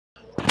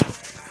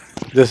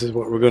This is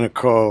what we're going to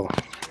call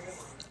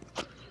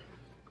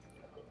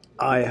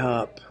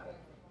IHOP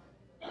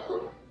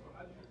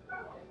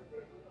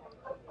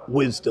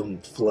Wisdom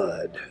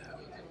Flood.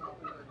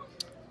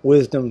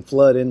 Wisdom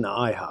Flood in the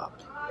IHOP.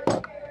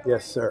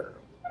 Yes, sir.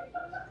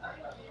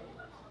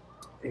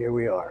 Here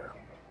we are.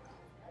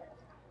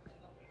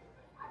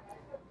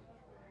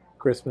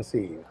 Christmas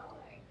Eve.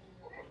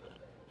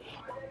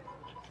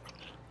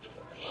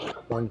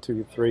 1,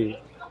 2, 3.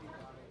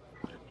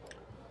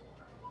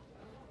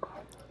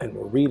 And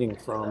we're reading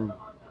from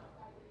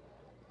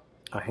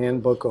a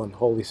handbook on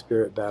Holy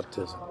Spirit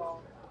baptism.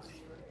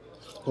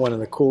 One of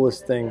the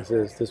coolest things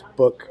is this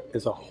book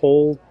is a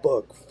whole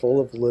book full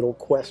of little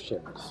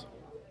questions.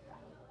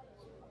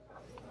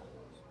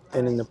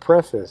 And in the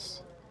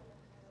preface,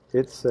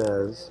 it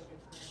says,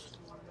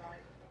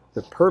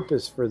 the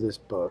purpose for this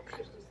book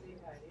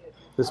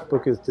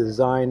is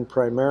designed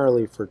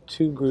primarily for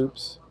two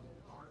groups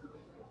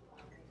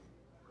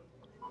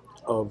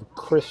of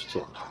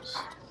Christians.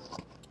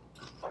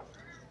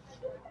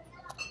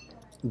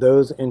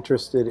 Those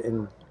interested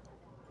in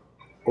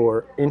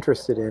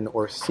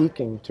or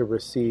seeking to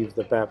receive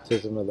the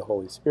baptism of the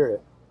Holy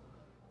Spirit.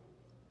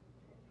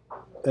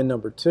 And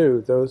number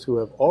two, those who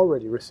have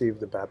already received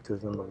the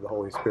baptism of the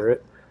Holy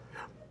Spirit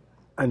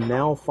and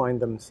now find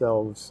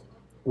themselves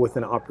with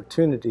an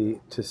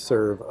opportunity to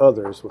serve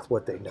others with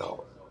what they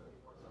know.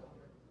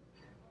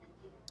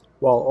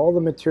 While all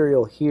the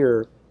material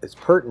here is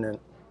pertinent,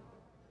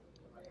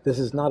 this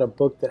is not a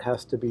book that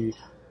has to be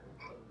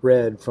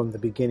read from the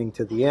beginning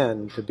to the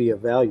end to be of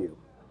value.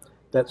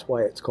 That's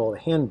why it's called a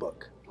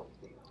handbook.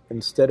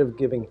 Instead of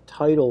giving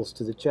titles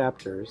to the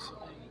chapters,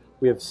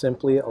 we have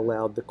simply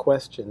allowed the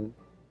question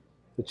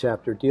the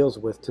chapter deals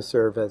with to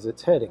serve as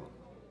its heading.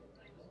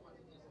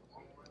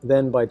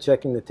 Then, by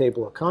checking the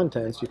table of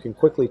contents, you can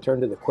quickly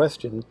turn to the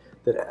question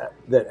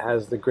that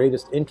has the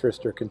greatest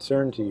interest or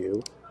concern to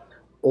you,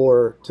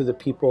 or to the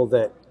people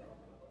that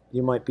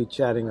you might be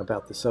chatting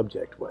about the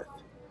subject with.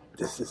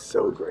 This is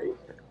so great.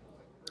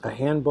 A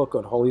handbook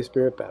on Holy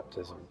Spirit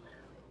baptism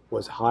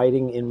was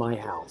hiding in my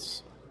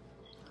house.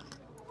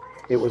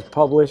 It was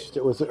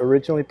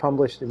originally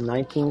published in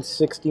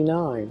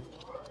 1969,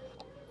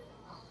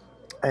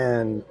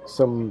 and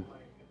some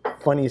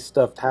funny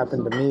stuff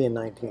happened to me in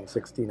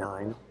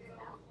 1969,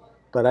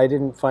 but I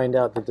didn't find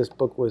out that this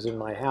book was in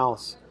my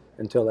house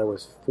until I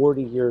was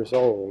 40 years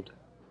old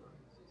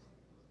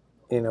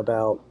in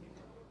about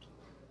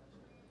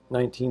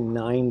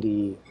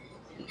 1990,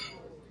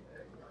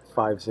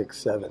 5, 6,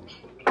 7,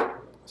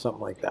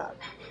 something like that.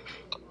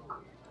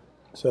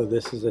 So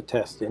this is a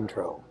test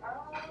intro.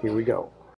 Here we go.